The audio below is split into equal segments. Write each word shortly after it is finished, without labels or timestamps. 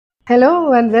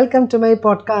Hello and welcome to my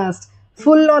podcast,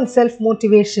 Full on Self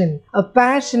Motivation, a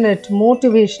passionate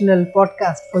motivational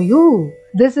podcast for you.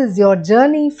 This is your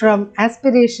journey from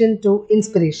aspiration to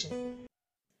inspiration.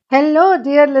 Hello,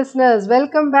 dear listeners,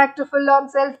 welcome back to Full on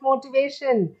Self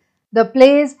Motivation, the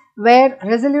place where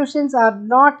resolutions are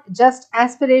not just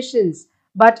aspirations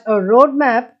but a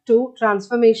roadmap to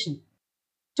transformation.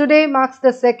 Today marks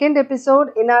the second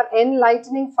episode in our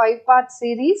enlightening 5-part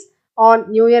series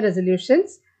on New Year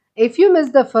resolutions. If you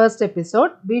missed the first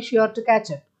episode, be sure to catch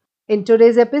up. In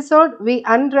today's episode, we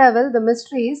unravel the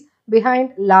mysteries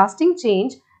behind lasting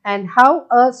change and how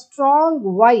a strong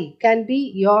why can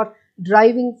be your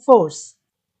driving force.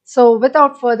 So,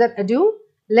 without further ado,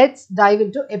 let's dive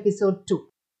into episode 2.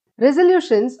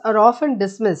 Resolutions are often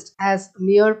dismissed as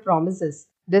mere promises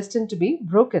destined to be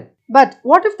broken. But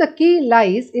what if the key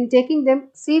lies in taking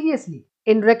them seriously,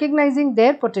 in recognizing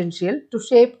their potential to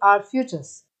shape our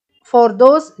futures? For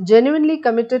those genuinely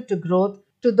committed to growth,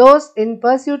 to those in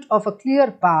pursuit of a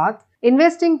clear path,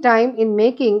 investing time in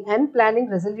making and planning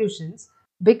resolutions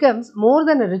becomes more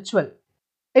than a ritual.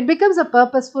 It becomes a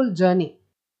purposeful journey.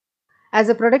 As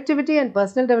a productivity and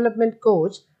personal development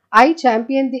coach, I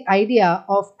champion the idea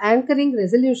of anchoring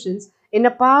resolutions in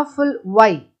a powerful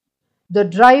why, the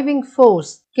driving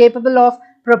force capable of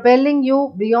propelling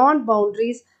you beyond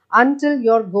boundaries until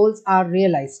your goals are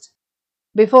realized.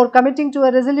 Before committing to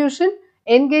a resolution,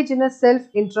 engage in a self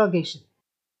interrogation.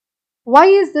 Why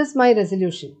is this my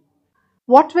resolution?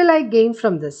 What will I gain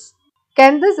from this?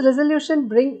 Can this resolution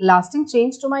bring lasting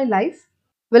change to my life?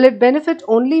 Will it benefit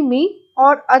only me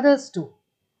or others too?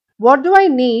 What do I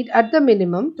need at the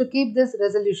minimum to keep this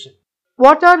resolution?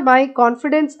 What are my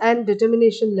confidence and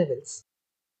determination levels?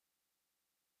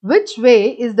 Which way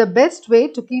is the best way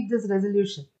to keep this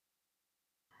resolution?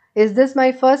 Is this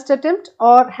my first attempt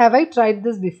or have I tried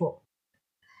this before?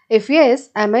 If yes,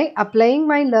 am I applying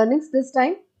my learnings this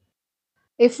time?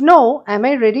 If no, am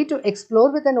I ready to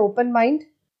explore with an open mind?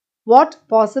 What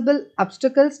possible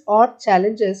obstacles or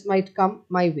challenges might come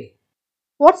my way?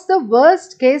 What's the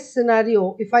worst case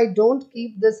scenario if I don't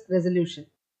keep this resolution?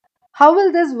 How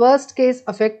will this worst case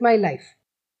affect my life?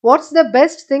 What's the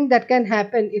best thing that can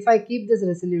happen if I keep this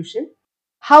resolution?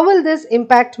 How will this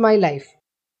impact my life?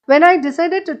 When I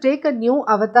decided to take a new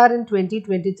avatar in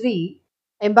 2023,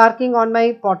 embarking on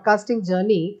my podcasting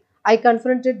journey, I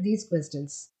confronted these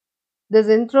questions. This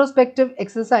introspective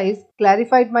exercise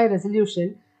clarified my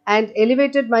resolution and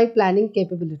elevated my planning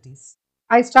capabilities.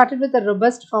 I started with a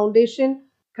robust foundation,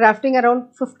 crafting around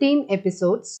 15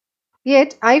 episodes.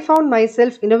 Yet, I found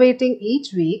myself innovating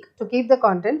each week to keep the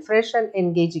content fresh and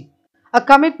engaging. A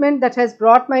commitment that has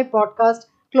brought my podcast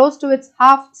close to its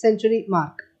half century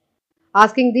mark.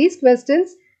 Asking these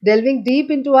questions, delving deep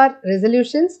into our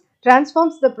resolutions,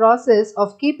 transforms the process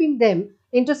of keeping them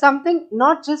into something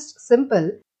not just simple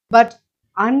but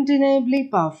undeniably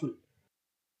powerful.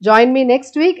 Join me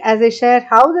next week as I share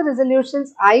how the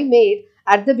resolutions I made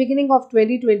at the beginning of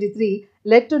 2023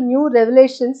 led to new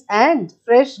revelations and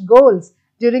fresh goals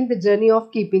during the journey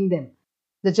of keeping them.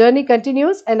 The journey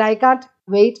continues, and I can't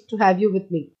wait to have you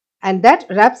with me. And that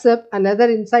wraps up another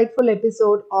insightful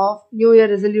episode of New Year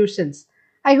resolutions.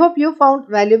 I hope you found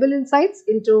valuable insights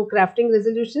into crafting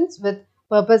resolutions with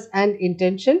purpose and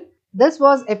intention. This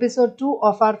was episode 2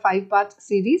 of our 5-part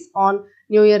series on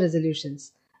New Year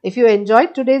resolutions. If you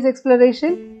enjoyed today's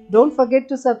exploration, don't forget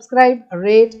to subscribe,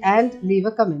 rate, and leave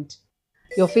a comment.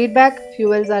 Your feedback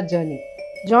fuels our journey.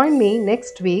 Join me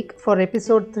next week for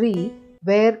episode 3,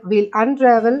 where we'll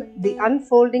unravel the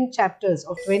unfolding chapters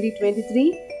of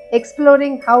 2023,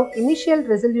 exploring how initial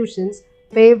resolutions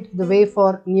paved the way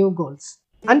for new goals.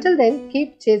 Until then,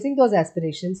 keep chasing those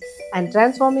aspirations and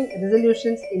transforming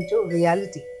resolutions into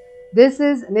reality. This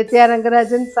is Nithya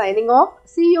Rangarajan signing off.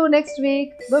 See you next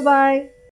week. Bye bye.